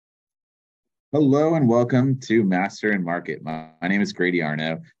Hello and welcome to Master and Market. My name is Grady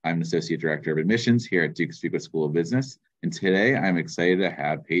Arno. I'm an Associate Director of Admissions here at Duke's Fuqua School of Business. And today I'm excited to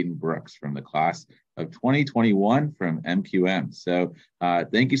have Peyton Brooks from the class of 2021 from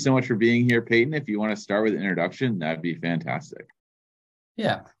MQM. Thank you so much for being here, Peyton. If you want to start with an introduction, that'd be fantastic.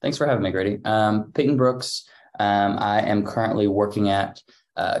 Yeah, thanks for having me, Grady. Peyton Brooks. I am currently working at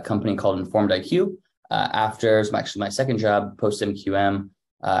a company called Informed.IQ. After actually my second job post MQM,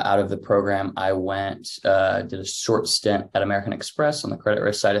 out of the program, I did a short stint at American Express on the credit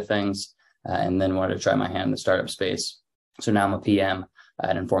risk side of things, and then wanted to try my hand in the startup space. So now I'm a PM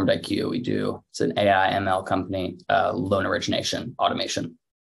at Informed.IQ. It's an AI ML company, loan origination automation.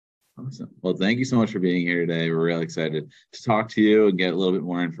 Awesome. Well, thank you so much for being here today. We're really excited to talk to you and get a little bit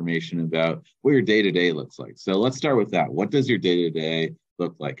more information about what your day-to-day looks like. So let's start with that. What does your day-to-day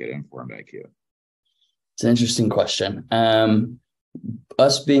look like at Informed.IQ? It's an interesting question.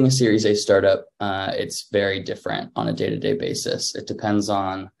 Us being a Series A startup, it's very different on a day-to-day basis. It depends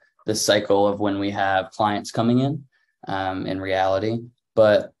on the cycle of when we have clients coming in reality.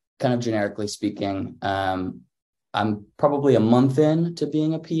 But kind of generically speaking, I'm probably a month in to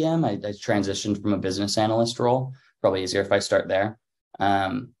being a PM. I transitioned from a business analyst role. Probably easier if I start there.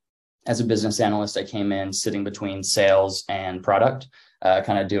 As a business analyst, I came in sitting between sales and product,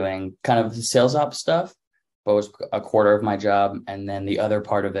 kind of doing kind of the sales ops stuff. But was a quarter of my job. And then the other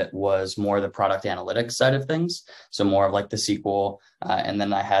part of it was more the product analytics side of things. So more of like the SQL. And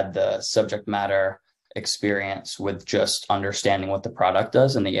then I had the subject matter experience with just understanding what the product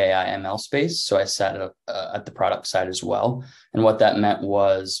does in the AI ML space. So I sat at the product side as well. And what that meant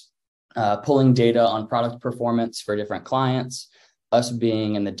was pulling data on product performance for different clients. Us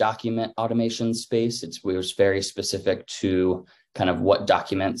being in the document automation space, it was very specific to kind of what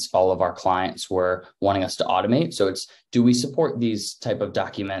documents all of our clients were wanting us to automate. So do we support these type of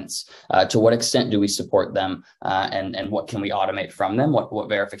documents? To what extent do we support them? And what can we automate from them? What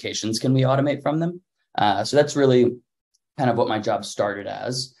verifications can we automate from them? So that's really kind of what my job started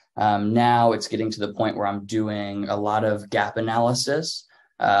as. Now it's getting to the point where I'm doing a lot of gap analysis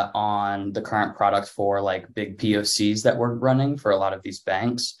on the current product for like big POCs that we're running for a lot of these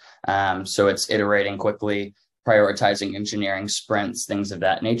banks. So it's iterating quickly, prioritizing engineering sprints, things of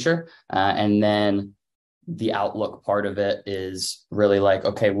that nature. And then the outlook part of it is really like,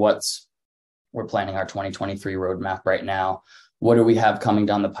 okay, we're planning our 2023 roadmap right now. What do we have coming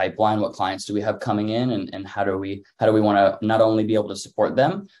down the pipeline? What clients do we have coming in? And how do we want to not only be able to support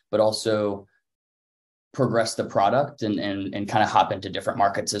them, but also progress the product and kind of hop into different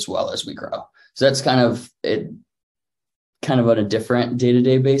markets as well as we grow. So that's kind of it. Kind of on a different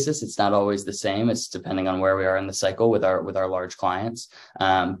day-to-day basis. It's not always the same. It's depending on where we are in the cycle with our large clients.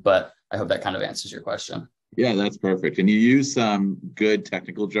 But I hope that kind of answers your question. Yeah, that's perfect. And you use some good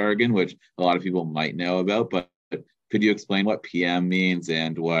technical jargon, which a lot of people might know about, but could you explain what PM means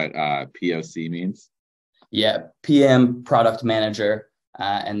and what POC means? Yeah, PM, product manager,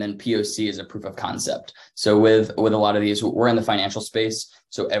 and then POC is a proof of concept. So with a lot of these, we're in the financial space.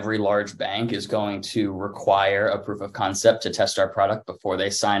 So every large bank is going to require a proof of concept to test our product before they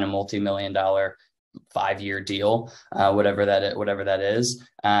sign a multi-million-dollar 5-year deal, whatever that is.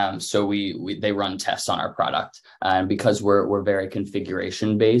 So they run tests on our product, and because we're very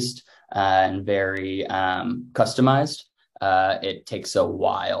configuration based and very customized, it takes a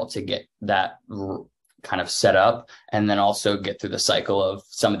while to get that kind of set up, and then also get through the cycle of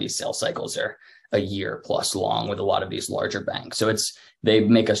some of these sales cycles are a year plus long with a lot of these larger banks. So they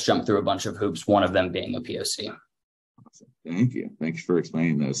make us jump through a bunch of hoops, one of them being a POC. Awesome. Thank you. Thanks for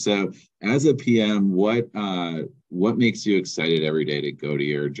explaining those. So as a PM, what makes you excited every day to go to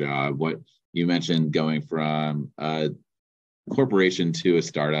your job? What you mentioned going from a corporation to a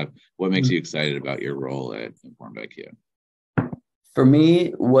startup, what makes you excited about your role at Informed.IQ? For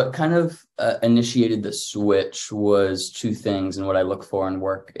me, what kind of initiated the switch was two things and what I look for in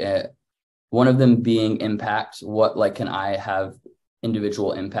work. One of them being impact. What can I have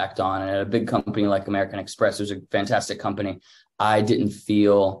individual impact on? And at a big company like American Express, it was a fantastic company. I didn't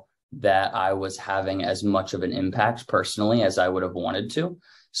feel that I was having as much of an impact personally as I would have wanted to.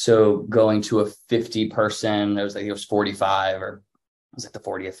 So going to a 50 person, it was 45, or it was like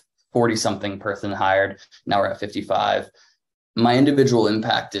the 40 something person hired. Now we're at 55. My individual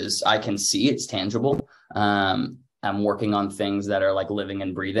impact is I can see it's tangible. I'm working on things that are like living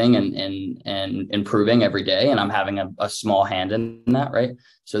and breathing and improving every day. And I'm having a small hand in that, right?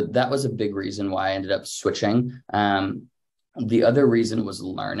 So that was a big reason why I ended up switching. The other reason was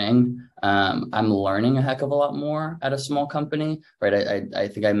learning. I'm learning a heck of a lot more at a small company, right? I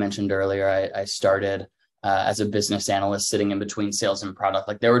think I mentioned earlier, I started as a business analyst sitting in between sales and product.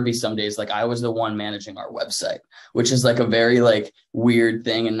 Like there would be some days like I was the one managing our website, which is like a very like weird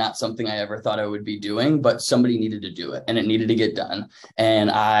thing and not something I ever thought I would be doing, but somebody needed to do it and it needed to get done.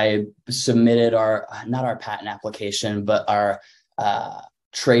 And I submitted not our patent application, but our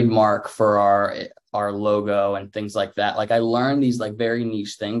trademark for our logo and things like that. Like I learned these like very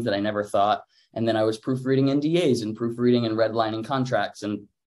niche things that I never thought. And then I was proofreading NDAs and proofreading and redlining contracts and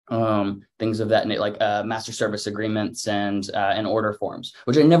things of that, like master service agreements and order forms,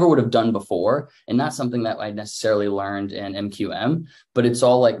 which I never would have done before, and not something that I necessarily learned in MQM. But it's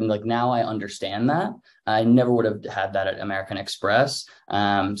all like now I understand that. I never would have had that at American Express.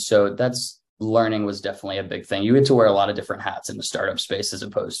 So learning was definitely a big thing. You get to wear a lot of different hats in the startup space as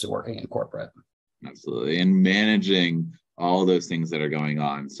opposed to working in corporate. Absolutely, and managing all those things that are going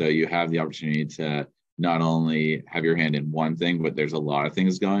on. So you have the opportunity to not only have your hand in one thing, but there's a lot of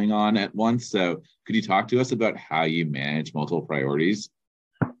things going on at once. So could you talk to us about how you manage multiple priorities?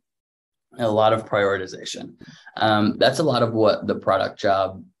 A lot of prioritization. That's a lot of what the product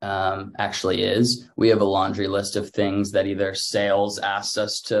job actually is. We have a laundry list of things that either sales asks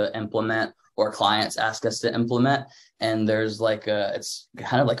us to implement or clients ask us to implement. And there's like it's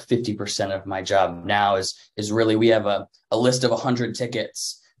kind of like 50% of my job now is really, we have a list of 100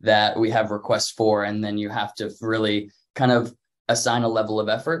 tickets that we have requests for, and then you have to really kind of assign a level of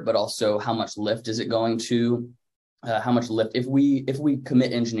effort, but also how much lift is it going to, how much lift, if we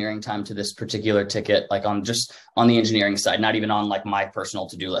commit engineering time to this particular ticket, like on the engineering side, not even on like my personal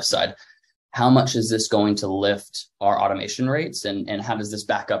to-do list side, how much is this going to lift our automation rates, and how does this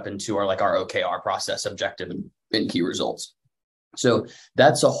back up into our OKR process objective and key results? So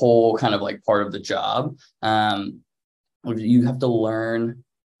that's a whole kind of like part of the job. You have to learn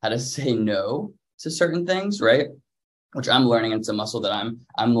how to say no to certain things, right? Which I'm learning. It's a muscle that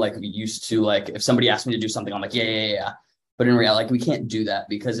I'm like used to. Like if somebody asks me to do something, I'm like, yeah. But in reality, like we can't do that,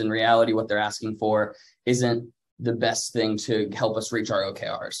 because in reality, what they're asking for isn't the best thing to help us reach our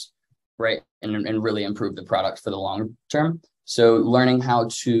OKRs, right? And really improve the product for the long term. So learning how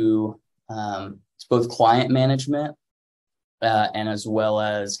to, it's both client management and as well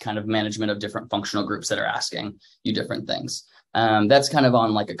as kind of management of different functional groups that are asking you different things. That's kind of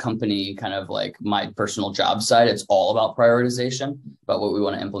on like a company, kind of like my personal job side. It's all about prioritization, about what we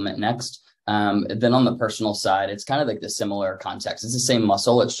want to implement next. Then on the personal side, it's kind of like the similar context. It's the same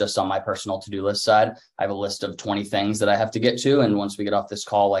muscle. It's just on my personal to-do list side. I have a list of 20 things that I have to get to. And once we get off this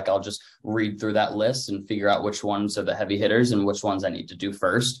call, like I'll just read through that list and figure out which ones are the heavy hitters and which ones I need to do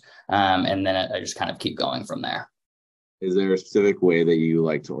first. And then I just kind of keep going from there. Is there a specific way that you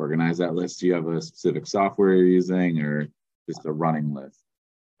like to organize that list? Do you have a specific software you're using, or just a running list?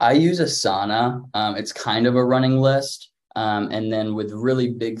 I use Asana. It's kind of a running list. And then with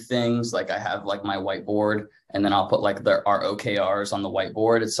really big things, like I have like my whiteboard, and then I'll put like our OKRs on the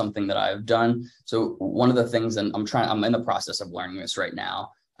whiteboard. It's something that I've done. So one of the things, and I'm in the process of learning this right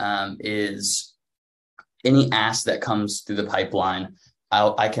now, is any ask that comes through the pipeline,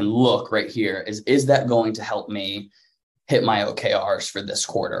 I can look right here. Is that going to help me hit my OKRs for this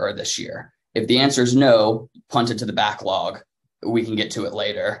quarter or this year? If the answer is no, punt it to the backlog. We can get to it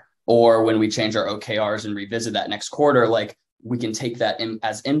later. Or when we change our OKRs and revisit that next quarter, like we can take that in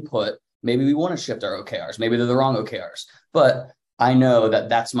as input. Maybe we want to shift our OKRs. Maybe they're the wrong OKRs. But I know that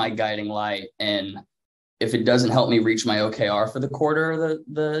that's my guiding light. And if it doesn't help me reach my OKR for the quarter or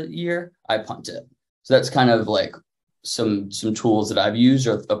the year, I punt it. So that's kind of like some tools that I've used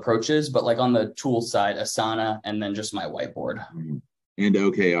or approaches. But like on the tool side, Asana, and then just my whiteboard. And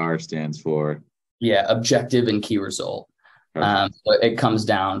OKR stands for? Yeah, objective and key result. So it comes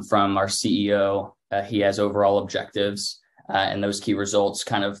down from our CEO. He has overall objectives, and those key results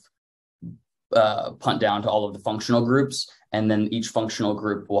kind of punt down to all of the functional groups. And then each functional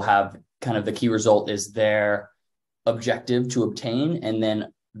group will have kind of the key result is their objective to obtain. And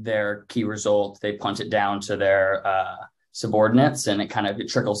then their key result, they punt it down to their subordinates, and it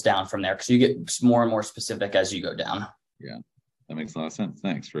trickles down from there, because you get more and more specific as you go down. Yeah, that makes a lot of sense.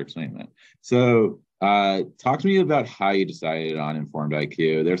 Thanks for explaining that. So talk to me about how you decided on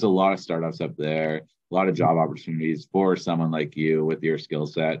Informed.IQ. There's a lot of startups up there, a lot of job opportunities for someone like you with your skill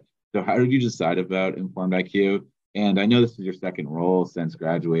set. So how did you decide about Informed.IQ? And I know this is your second role since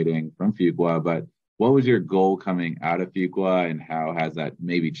graduating from Fuqua, but what was your goal coming out of Fuqua, and how has that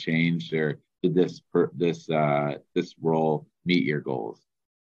maybe changed, or did this role meet your goals?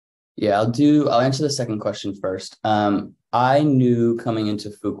 Yeah, I'll answer the second question first. I knew coming into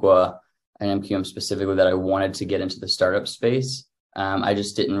Fuqua and MQM specifically that I wanted to get into the startup space. I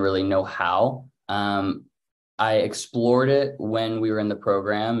just didn't really know how. I explored it when we were in the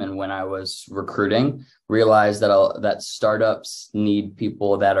program and when I was recruiting, realized that startups need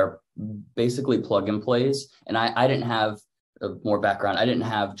people that are basically plug and plays. And I didn't have more background. I didn't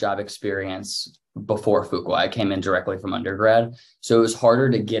have job experience before Fuqua. I came in directly from undergrad. So it was harder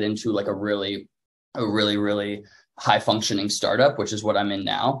to get into like a really high functioning startup, which is what I'm in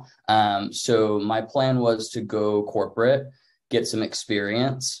now. So my plan was to go corporate, get some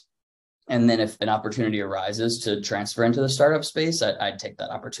experience. And then if an opportunity arises to transfer into the startup space, I'd take that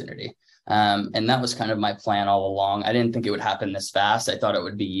opportunity. And that was kind of my plan all along. I didn't think it would happen this fast. I thought it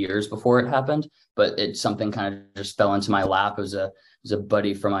would be years before it happened, but it's something kind of just fell into my lap. It was a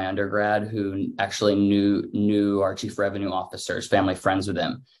buddy from my undergrad who actually knew our chief revenue officers, family friends with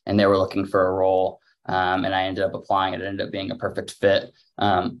him, and they were looking for a role. And I ended up applying. It ended up being a perfect fit.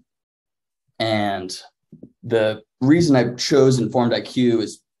 And the reason I chose Informed.IQ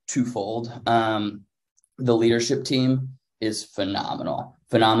is twofold. The leadership team is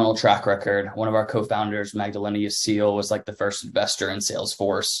phenomenal track record. One of our co-founders, Magdalena Yacil, was like the first investor in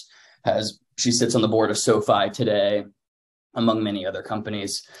Salesforce. She sits on the board of SoFi today, among many other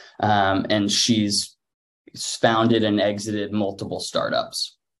companies. And she's founded and exited multiple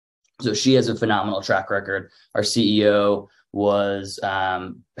startups. So she has a phenomenal track record. Our CEO was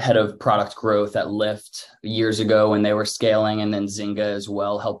head of product growth at Lyft years ago when they were scaling, and then Zynga as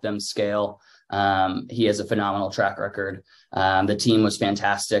well helped them scale. He has a phenomenal track record. The team was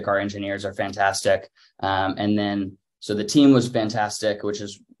fantastic. Our engineers are fantastic. So the team was fantastic, which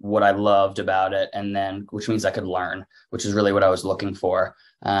is what I loved about it. And then, which means I could learn, which is really what I was looking for.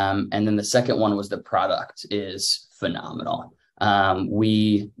 And then the second one was the product is phenomenal.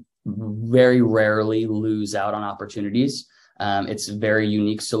 We very rarely lose out on opportunities. It's a very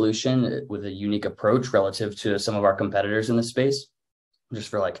unique solution with a unique approach relative to some of our competitors in the space. Just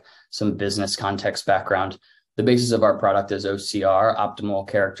for like some business context background, the basis of our product is OCR, optimal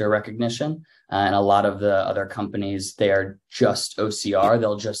character recognition. And a lot of the other companies, they are just OCR.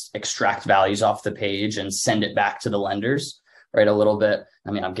 They'll just extract values off the page and send it back to the lenders, right? A little bit.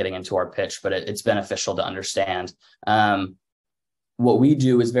 I mean, I'm getting into our pitch, but it's beneficial to understand. What we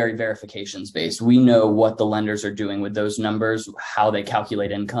do is very verifications based. We know what the lenders are doing with those numbers, how they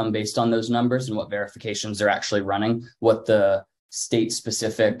calculate income based on those numbers, and what verifications they're actually running, what the state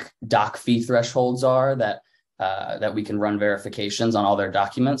specific doc fee thresholds are that we can run verifications on all their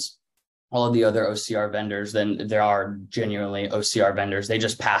documents. All of the other OCR vendors, then there are genuinely OCR vendors. They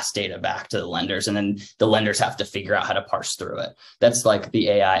just pass data back to the lenders, and then the lenders have to figure out how to parse through it. That's like the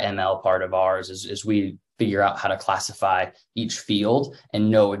AI ML part of ours is we figure out how to classify each field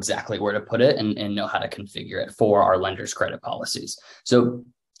and know exactly where to put it and know how to configure it for our lenders' credit policies. So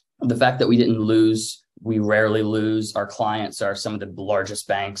the fact that we didn't lose, we rarely lose. Our clients are some of the largest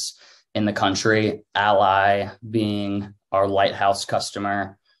banks in the country, Ally being our lighthouse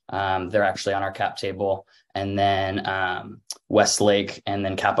customer. They're actually on our cap table. And then Westlake and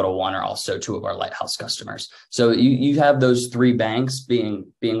then Capital One are also two of our lighthouse customers. So you have those three banks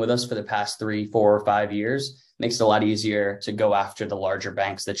being with us for the past 3, 4, or 5 years. Makes it a lot easier to go after the larger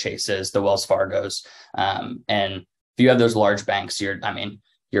banks, the Chases, the Wells Fargos. And if you have those large banks,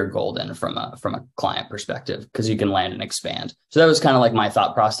 you're golden from a client perspective because you can land and expand. So that was kind of like my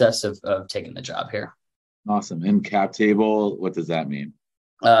thought process of taking the job here. Awesome. And cap table, what does that mean?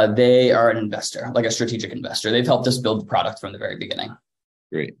 They are an investor, like a strategic investor. They've helped us build the product from the very beginning.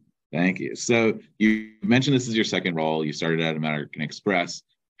 Great. Thank you. So you mentioned this is your second role. You started at American Express.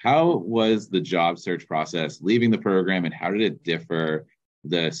 How was the job search process leaving the program, and how did it differ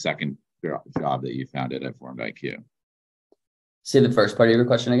the second job that you found at Informed.IQ? Say the first part of your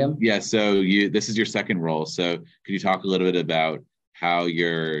question again. Yeah. So this is your second role. So could you talk a little bit about how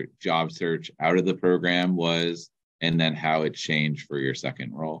your job search out of the program was, and then how it changed for your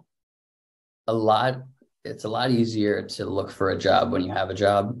second role? It's a lot easier to look for a job when you have a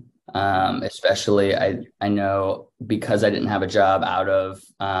job. Especially I know because I didn't have a job out of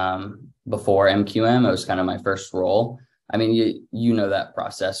before MQM, it was kind of my first role. I mean, you know that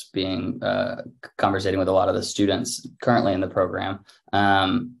process being conversating with a lot of the students currently in the program.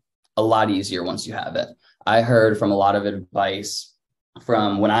 A lot easier once you have it. I heard from a lot of advice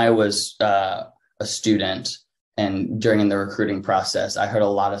from when I was a student. And during the recruiting process, I heard a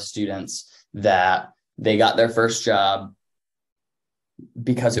lot of students that they got their first job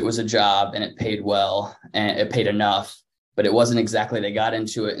because it was a job and it paid well and it paid enough, but it wasn't exactly, they got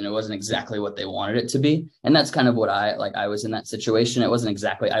into it and it wasn't exactly what they wanted it to be. And that's kind of what I was in that situation. It wasn't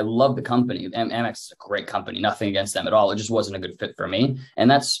exactly, I love the company. Amex is a great company, nothing against them at all. It just wasn't a good fit for me. And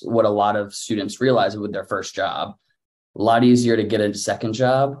that's what a lot of students realize with their first job. A lot easier to get a second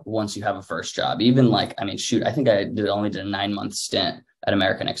job once you have a first job. Even like, I mean, shoot, I think I only did a 9-month stint at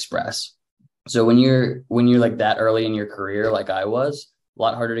American Express. So when you're like that early in your career, like I was, a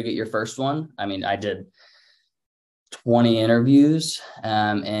lot harder to get your first one. I mean, I did 20 interviews,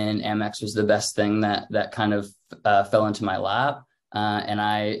 and Amex was the best thing that kind of fell into my lap. And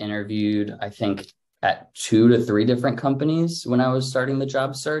I interviewed, I think, at 2 to 3 different companies when I was starting the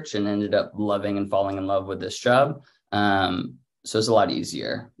job search, and ended up loving and falling in love with this job. So it's a lot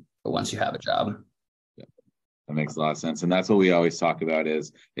easier once you have a job. That makes a lot of sense. And that's what we always talk about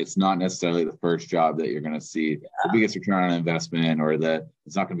is it's not necessarily the first job that you're going to see the biggest return on investment, or that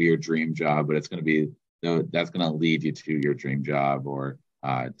it's not going to be your dream job, but it's going to be, that's going to lead you to your dream job, or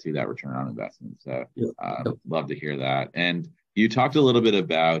to that return on investment. So love to hear that. And you talked a little bit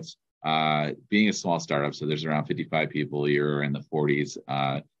about being a small startup. So there's around 55 people. You're in the 40s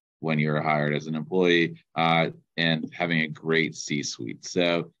when you're hired as an employee, and having a great C-suite.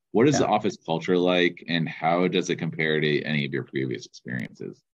 So what is the office culture like, and how does it compare to any of your previous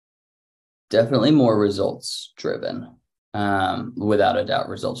experiences? Definitely more results driven, without a doubt,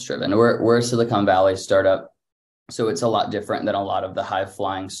 results driven. We're a Silicon Valley startup, so it's a lot different than a lot of the high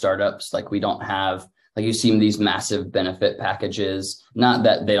flying startups. Like we don't have, like you see these massive benefit packages. Not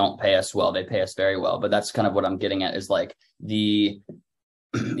that they don't pay us well, they pay us very well, but that's kind of what I'm getting at is like you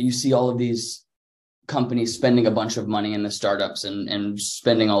see all of these companies spending a bunch of money in the startups and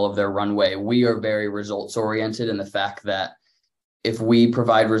spending all of their runway. We are very results oriented in the fact that if we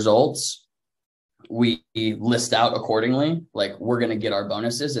provide results, we list out accordingly, like we're going to get our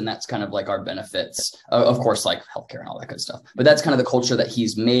bonuses, and that's kind of like our benefits, of course, like healthcare and all that good stuff. But that's kind of the culture that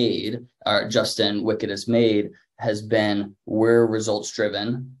he's made, Justin Wickett has made, has been we're results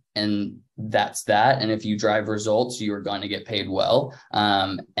driven, and that's that. And if you drive results, you are going to get paid well.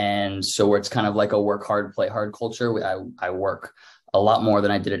 And so it's kind of like a work hard, play hard culture. I work a lot more than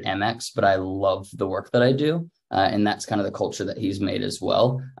I did at Amex, but I love the work that I do. And that's kind of the culture that he's made as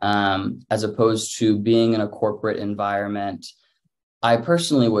well. As opposed to being in a corporate environment, I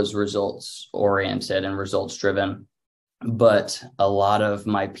personally was results oriented and results driven, but a lot of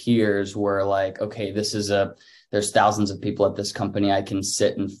my peers were like, okay, there's thousands of people at this company. I can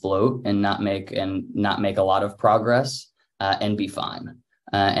sit and float and not make a lot of progress, and be fine.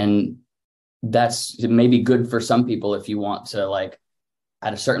 And that's maybe good for some people if you want to, like,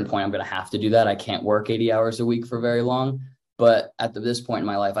 at a certain point, I'm going to have to do that. I can't work 80 hours a week for very long. But at this point in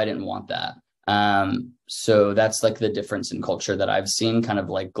my life, I didn't want that. So that's like the difference in culture that I've seen kind of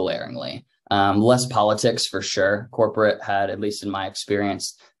like glaringly. Less politics for sure. Corporate had, at least in my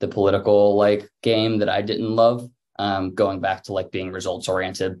experience, the political like game that I didn't love. Going back to like being results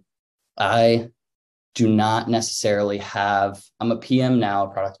oriented, I do not necessarily have, I'm a PM now,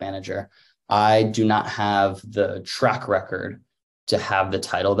 a product manager. I do not have the track record to have the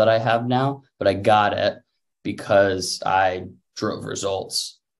title that I have now, but I got it because I drove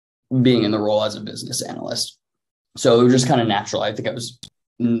results being in the role as a business analyst. So it was just kind of natural. I think I was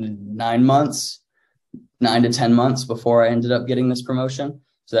 9 to 10 months before I ended up getting this promotion.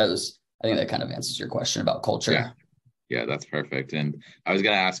 So I think that kind of answers your question about culture. Yeah, that's perfect. And I was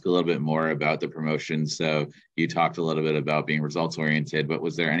going to ask a little bit more about the promotion. So you talked a little bit about being results oriented, but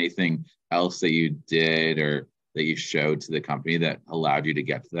was there anything else that you did or that you showed to the company that allowed you to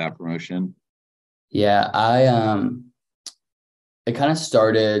get to that promotion? Yeah, it kind of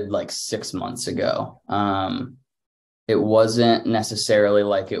started like 6 months ago. It wasn't necessarily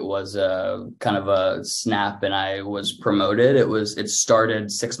like it was a kind of a snap and I was promoted. It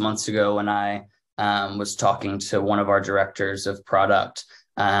started 6 months ago when I was talking to one of our directors of product.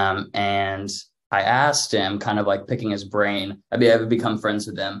 And I asked him, kind of like picking his brain. I've become friends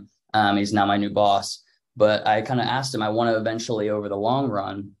with him. He's now my new boss. But I kind of asked him, I want to eventually, over the long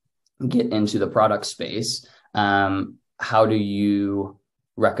run, get into the product space. How do you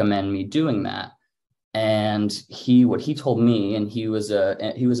recommend me doing that? And what he told me, and he was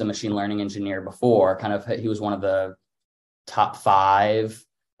a machine learning engineer before, he was one of the top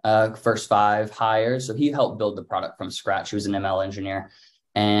first 5 hires. So he helped build the product from scratch. He was an ML engineer.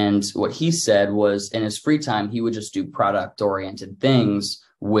 And what he said was in his free time, he would just do product oriented things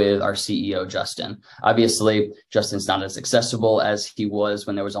with our CEO, Justin. Obviously, Justin's not as accessible as he was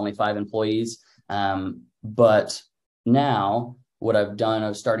when there was only 5 employees. But now what I've done, I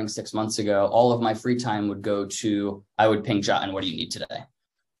was starting 6 months ago, all of my free time would go to, I would ping Jotin, what do you need today?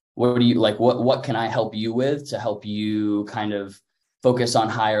 What do you like? What can I help you with to help you kind of focus on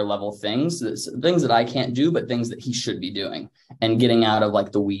higher level things that I can't do, but things that he should be doing, and getting out of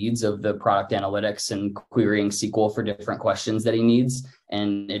like the weeds of the product analytics and querying SQL for different questions that he needs.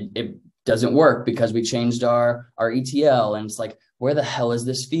 And it doesn't work because we changed our ETL. And it's like, where the hell is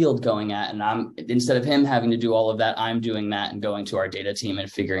this field going at? And instead of him having to do all of that, I'm doing that and going to our data team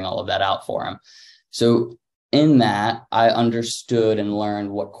and figuring all of that out for him. So in that, I understood and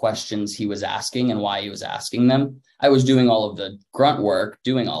learned what questions he was asking and why he was asking them. I was doing all of the grunt work,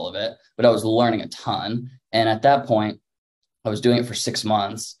 doing all of it, but I was learning a ton. And at that point, I was doing it for 6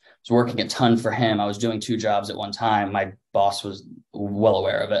 months. I was working a ton for him. I was doing 2 jobs at one time. My boss was well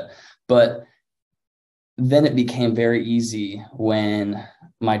aware of it. But then it became very easy when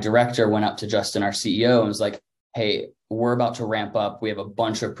my director went up to Justin, our CEO, and was like, hey, we're about to ramp up. We have a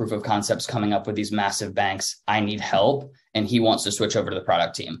bunch of proof of concepts coming up with these massive banks. I need help. And he wants to switch over to the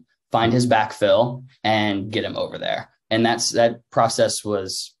product team, find his backfill and get him over there. And that process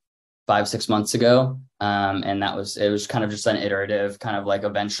was 5-6 months ago. And it was kind of just an iterative, kind of like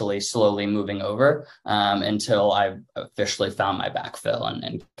eventually slowly moving over until I officially found my backfill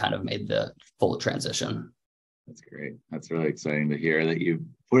and kind of made the full transition. That's great. That's really exciting to hear that you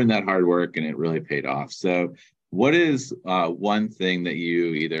put in that hard work and it really paid off. So what is one thing that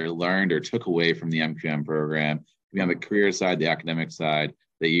you either learned or took away from the MQM program, maybe on the career side, the academic side,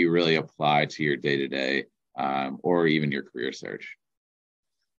 that you really apply to your day-to-day or even your career search?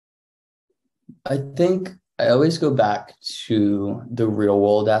 I think I always go back to the real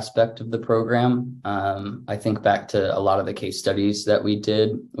world aspect of the program. I think back to a lot of the case studies that we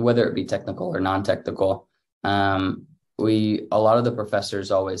did, whether it be technical or non-technical. A lot of the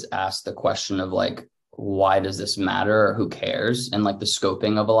professors always ask the question of like, why does this matter or who cares? And like the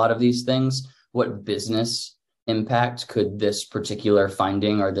scoping of a lot of these things, what business impact could this particular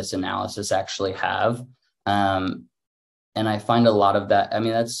finding or this analysis actually have? And I find a lot of that, I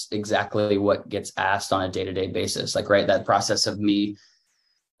mean, that's exactly what gets asked on a day-to-day basis. Like, right, that process of an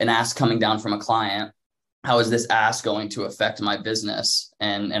ask coming down from a client, how is this ask going to affect my business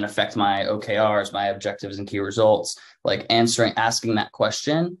and affect my OKRs, my objectives and key results? Like asking that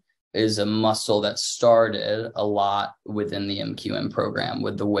question is a muscle that started a lot within the MQM program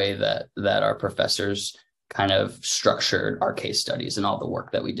with the way that our professors kind of structured our case studies, and all the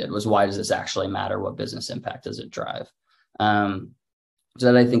work that we did was, why does this actually matter? What business impact does it drive? So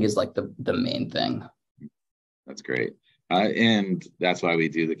that I think is like the main thing. That's great. And that's why we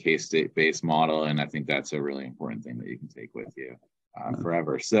do the case-based model. And I think that's a really important thing that you can take with you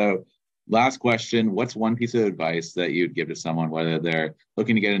forever. So last question, what's one piece of advice that you'd give to someone, whether they're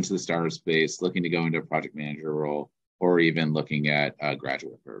looking to get into the startup space, looking to go into a project manager role, or even looking at a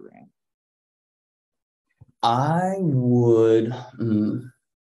graduate program? I would...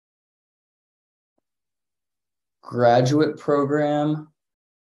 Graduate program,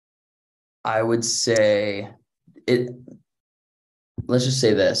 I would say let's just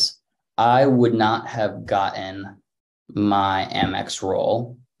say this. I would not have gotten my Amex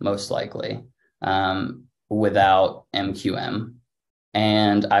role, most likely, without MQM.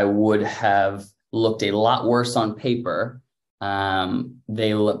 And I would have looked a lot worse on paper.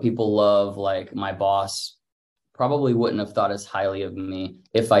 People love, like, my boss probably wouldn't have thought as highly of me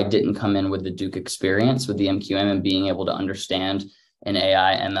if I didn't come in with the Duke experience with the MQM and being able to understand an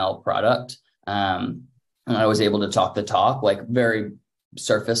AI ML product. And I was able to talk the talk, like very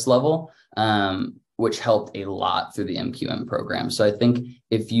surface level, which helped a lot through the MQM program. So I think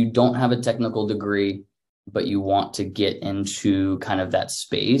if you don't have a technical degree, but you want to get into kind of that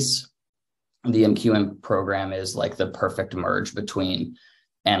space, the MQM program is like the perfect merge between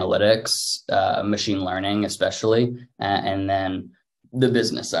analytics, machine learning, especially, and then the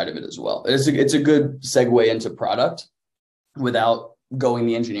business side of it as well. It's a good segue into product without going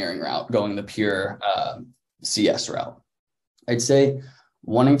the engineering route, going the pure CS route. I'd say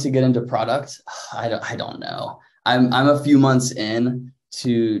wanting to get into product, I don't know. I'm a few months in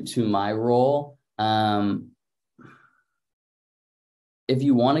to my role. If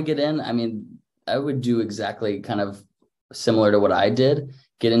you want to get in, I mean, I would do exactly kind of similar to what I did.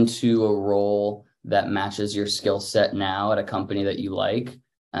 Get into a role that matches your skill set now at a company that you like,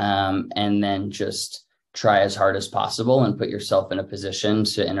 and then just try as hard as possible and put yourself in a position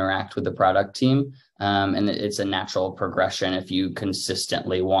to interact with the product team. And it's a natural progression if you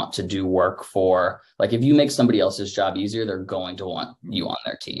consistently want to do work for, like, if you make somebody else's job easier, they're going to want you on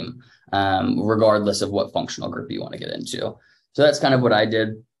their team, regardless of what functional group you want to get into. So that's kind of what I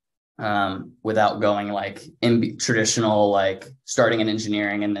did. Without going like traditional, like starting in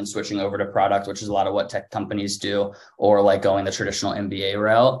engineering and then switching over to product, which is a lot of what tech companies do, or like going the traditional MBA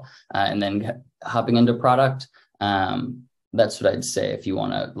route and then hopping into product. That's what I'd say if you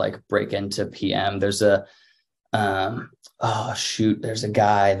want to like break into PM. There's there's a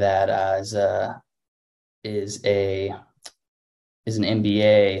guy that is a is an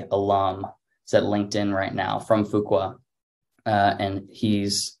MBA alum. He's at LinkedIn right now from Fuqua. And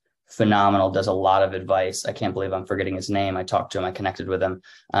he's phenomenal, does a lot of advice. I can't believe I'm forgetting his name. I talked to him, I connected with him.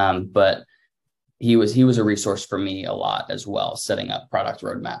 But he was a resource for me a lot as well, setting up product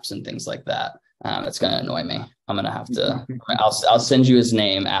roadmaps and things like that. It's going to annoy me. I'm going to have to, I'll send you his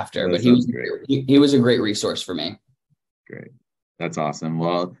name after, but he was a great resource for me. Great. That's awesome.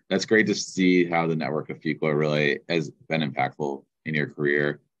 Well, that's great to see how the network of Fuqua really has been impactful in your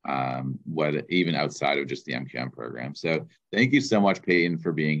career, even outside of just the MQM program. So thank you so much, Peyton,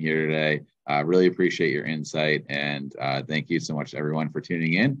 for being here today. Really appreciate your insight. And thank you so much, everyone, for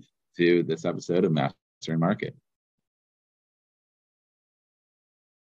tuning in to this episode of Master in Market.